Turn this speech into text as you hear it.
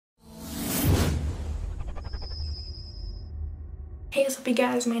Hey, what's up you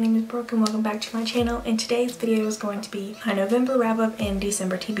guys, my name is Brooke and welcome back to my channel, and today's video is going to be my November wrap-up and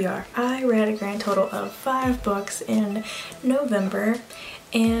December TBR. I read a grand total of 5 books in November,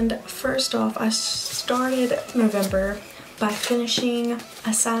 and first off I started November by finishing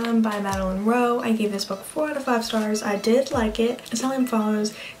Asylum by Madeline Rowe. I gave this book 4 out of 5 stars. I did like it. Asylum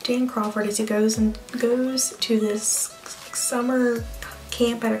follows Dan Crawford as he goes to this summer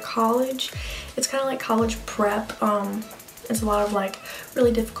camp at a college. It's kind of like college prep. It's a lot of like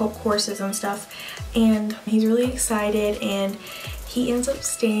really difficult courses and stuff, and he's really excited, and he ends up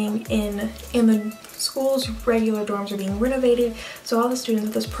staying in the school's regular dorms are being renovated, so all the students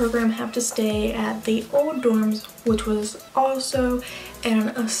of this program have to stay at the old dorms, which was also an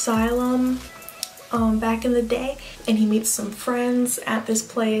asylum back in the day. And he meets some friends at this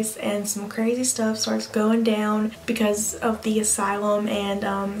place, and some crazy stuff starts going down because of the asylum,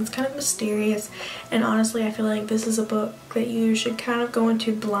 and it's kind of mysterious. And honestly, I feel like this is a book that you should kind of go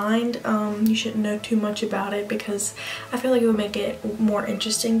into blind. You shouldn't know too much about it because I feel like it would make it more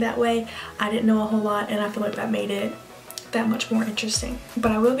interesting that way. I didn't know a whole lot, and I feel like that made it that much more interesting.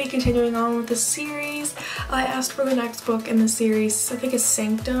 But I will be continuing on with the series. I asked for the next book in the series, I think it's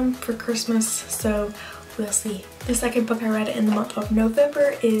Sanctum, for Christmas, so we'll see. The second book I read in the month of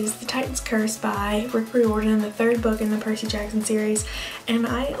November is The Titan's Curse by Rick Riordan, the third book in the Percy Jackson series, and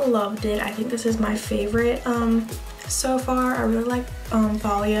I loved it. I think this is my favorite so far. I really like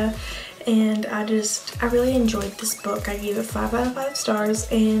Thalia, and I really enjoyed this book. I gave it 5 out of 5 stars,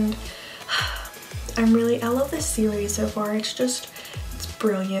 and I love this series so far. It's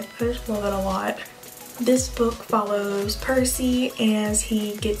brilliant. I just love it a lot. This book follows Percy as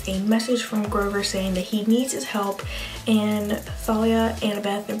he gets a message from Grover saying that he needs his help, and Thalia,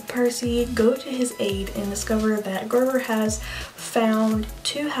 Annabeth, and Percy go to his aid and discover that Grover has found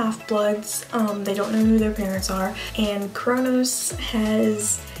 2 half-bloods. They don't know who their parents are, and Kronos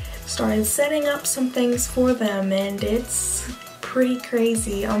has started setting up some things for them, and it's pretty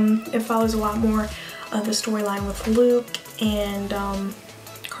crazy. It follows a lot more of the storyline with Luke and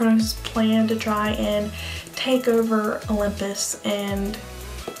Kronos' plan to try and take over Olympus, and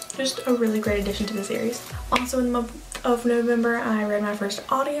just a really great addition to the series. Also in the month of November, I read my first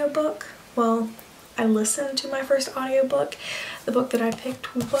audiobook. Well, I listened to my first audiobook. The book that I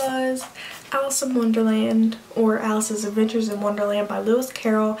picked was Alice in Wonderland, or Alice's Adventures in Wonderland by Lewis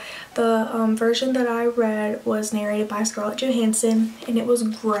Carroll. The version that I read was narrated by Scarlett Johansson, and it was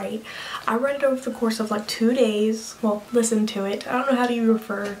great. I read it over the course of like 2 days. Well, listened to it. I don't know how do you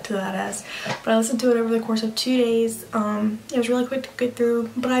refer to that as, but I listened to it over the course of 2 days. It was really quick to get through,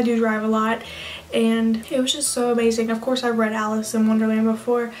 but I do drive a lot, and it was just so amazing. Of course, I've read Alice in Wonderland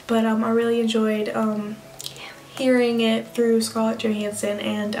before, but I really enjoyed hearing it through Scarlett Johansson,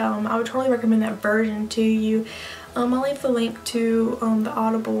 and I would totally recommend that version to you. I'll leave the link to the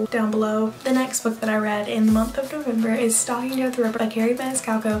Audible down below. The next book that I read in the month of November is Stalking Dec Tbr by Carrie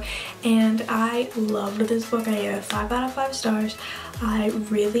Maniscalco, and I loved this book. I gave it 5 out of 5 stars. I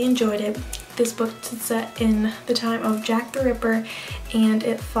really enjoyed it. This book is set in the time of Jack the Ripper, and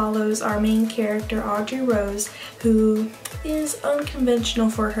it follows our main character, Audrey Rose, who is unconventional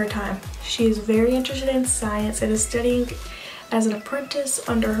for her time. She is very interested in science and is studying as an apprentice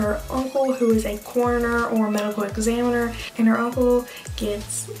under her uncle, who is a coroner or medical examiner, and her uncle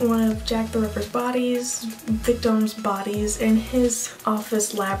gets one of Jack the Ripper's victims' bodies in his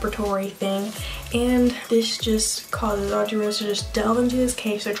office laboratory thing, and this just causes Audrey Rose to just delve into this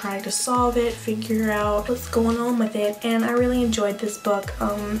case. They're trying to solve it, figure out what's going on with it, and I really enjoyed this book.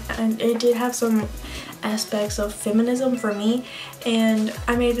 And it did have some aspects of feminism for me, and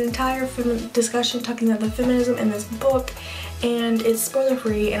I made an entire discussion talking about the feminism in this book, and it's spoiler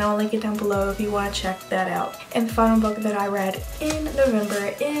free, and I'll link it down below if you want to check that out. And the final book that I read in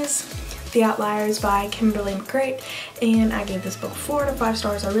November is The Outliers by Kimberly McCreight, and I gave this book 4 out of 5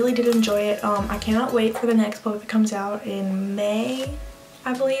 stars. I really did enjoy it. I cannot wait for the next book that comes out in May,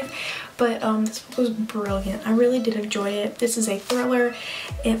 I believe, but this book was brilliant. I really did enjoy it. This is a thriller.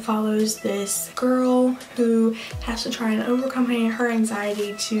 It follows this girl who has to try and overcome her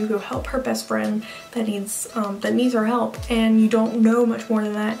anxiety to go help her best friend that needs her help, and you don't know much more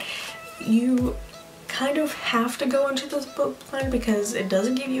than that. You kind of have to go into this book blind because it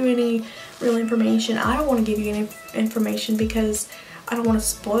doesn't give you any real information. I don't want to give you any information because I don't want to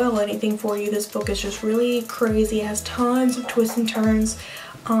spoil anything for you. This book is just really crazy. It has tons of twists and turns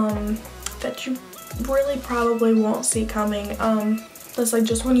that you really probably won't see coming. It's like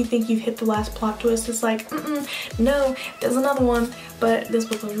just when you think you've hit the last plot twist, it's like, no, there's another one. But this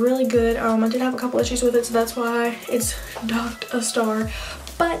book was really good. I did have a couple issues with it, so that's why it's docked a star.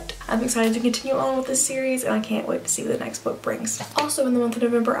 But I'm excited to continue on with this series, and I can't wait to see what the next book brings. Also in the month of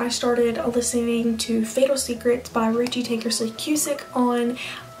November, I started listening to Fatal Secrets by Richie Tankersley Cusick on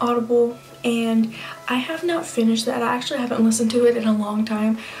Audible, and I have not finished that. I actually haven't listened to it in a long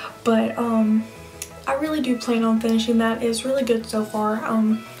time, but I really do plan on finishing that. It's really good so far.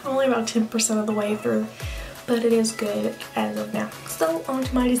 I'm only about 10% of the way through, but it is good as of now. So on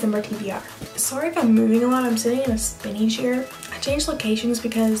to my December TBR. Sorry if I'm moving a lot. I'm sitting in a spinny chair. I changed locations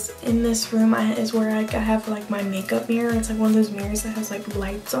because in this room is where I have like my makeup mirror. It's like one of those mirrors that has like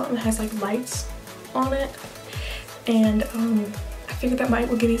lights on. It has like lights on it, and I figured that might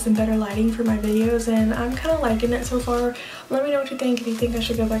give me some better lighting for my videos, and I'm kind of liking it so far. Let me know what you think. If you think I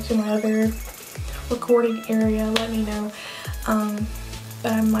should go back to my other recording area, let me know.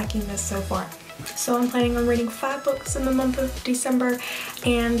 But I'm liking this so far. So I'm planning on reading 5 books in the month of December,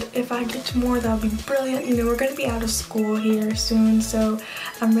 and if I get to more, that'll be brilliant. You know, we're going to be out of school here soon, so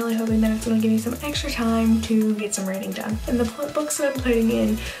I'm really hoping that it's going to give me some extra time to get some reading done. And the books that I'm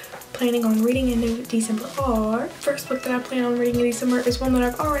planning on reading in December are, first book that I plan on reading in December is one that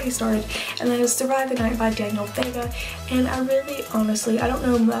I've already started, and that is Survive the Night by Daniel Vega. And I really, honestly, I don't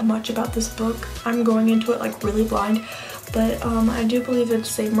know that much about this book. I'm going into it like really blind, but I do believe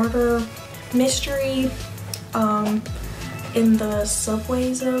it's a murder mystery in the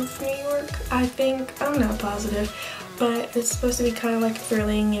subways of New York, I think. I'm not positive, but it's supposed to be kind of like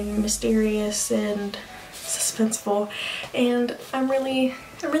thrilling and mysterious and suspenseful, and I'm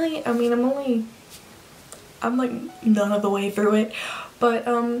like none of the way through it, but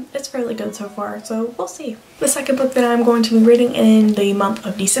it's really good so far, so we'll see. The second book that I'm going to be reading in the month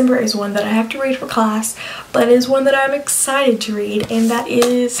of December is one that I have to read for class, but is one that I'm excited to read, and that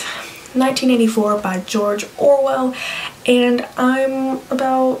is 1984 by George Orwell, and I'm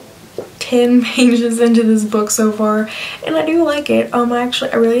about 10 pages into this book so far, and I do like it. I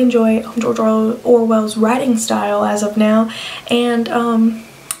really enjoy George Orwell's writing style as of now, and I'm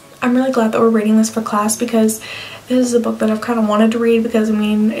really glad that we're reading this for class, because this is a book that I've kind of wanted to read, because I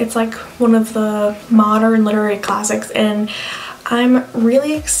mean, it's like one of the modern literary classics, and I'm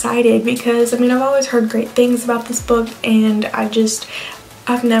really excited because I mean, I've always heard great things about this book, and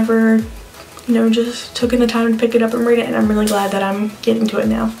I've never, you know, just taken the time to pick it up and read it, and I'm really glad that I'm getting to it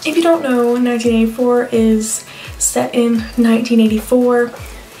now. If you don't know, 1984 is set in 1984,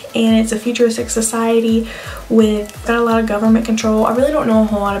 and it's a futuristic society got a lot of government control. I really don't know a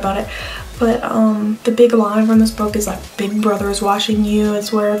whole lot about it, but the big line from this book is like, Big Brother is watching you.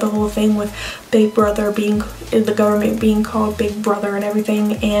 It's where the whole thing with Big Brother the government being called Big Brother and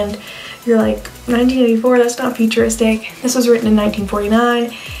everything, and you're like, 1984, that's not futuristic. This was written in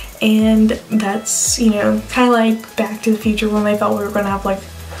 1949, and that's, you know, kind of like Back to the Future when they thought we were going to have like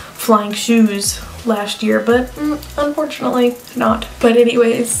flying shoes last year, but unfortunately not. But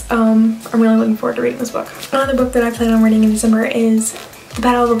anyways, I'm really looking forward to reading this book. Another book that I plan on reading in December is The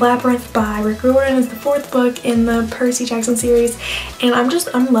Battle of the Labyrinth by Rick Riordan. It's the 4th book in the Percy Jackson series, and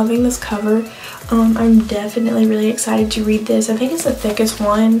I'm loving this cover. I'm definitely really excited to read this. I think it's the thickest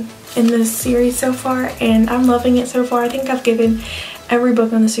one in this series so far, and I'm loving it so far. I think I've given every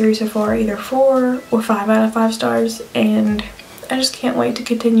book in the series so far either 4 or 5 out of 5 stars, and I just can't wait to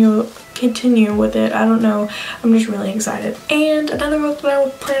continue with it. I don't know, I'm just really excited. And another book that I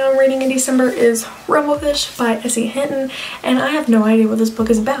plan on reading in December is Rumblefish by S.E. Hinton, and I have no idea what this book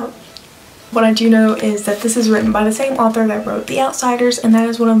is about. What I do know is that this is written by the same author that wrote The Outsiders, and that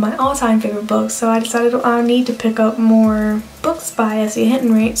is one of my all-time favorite books, so I decided I need to pick up more books by S.E.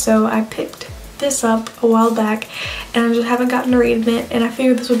 Hinton, so I picked this up a while back, and I just haven't gotten to read it, and I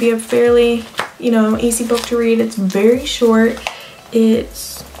figured this would be a fairly, you know, easy book to read. It's very short.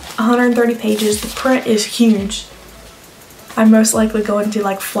 It's 130 pages. The print is huge. I'm most likely going to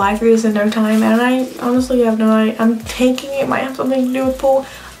like fly through this in no time, and I honestly have no idea. I'm thinking it might have something to do with pool.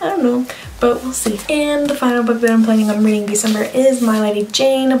 I don't know, but we'll see. And the final book that I'm planning on reading in December is My Lady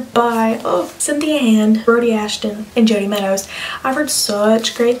Jane by Cynthia Hand, Brody Ashton, and Jody Meadows. I've heard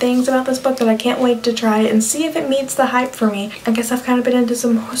such great things about this book that I can't wait to try it and see if it meets the hype for me. I guess I've kind of been into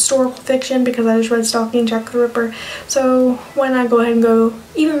some historical fiction because I just read Stalking Jack the Ripper, so why not go ahead and go,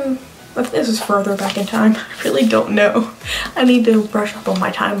 even if this is further back in time, I really don't know. I need to brush up on my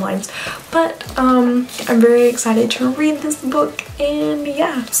timelines. But I'm very excited to read this book, and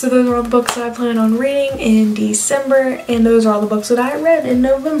yeah. So those are all the books that I plan on reading in December, and those are all the books that I read in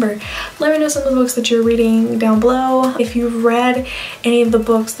November. Let me know some of the books that you're reading down below. If you've read any of the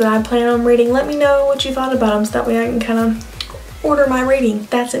books that I plan on reading, let me know what you thought about them so that way I can kind of order my reading.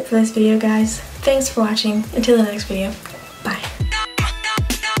 That's it for this video, guys. Thanks for watching. Until the next video. Bye.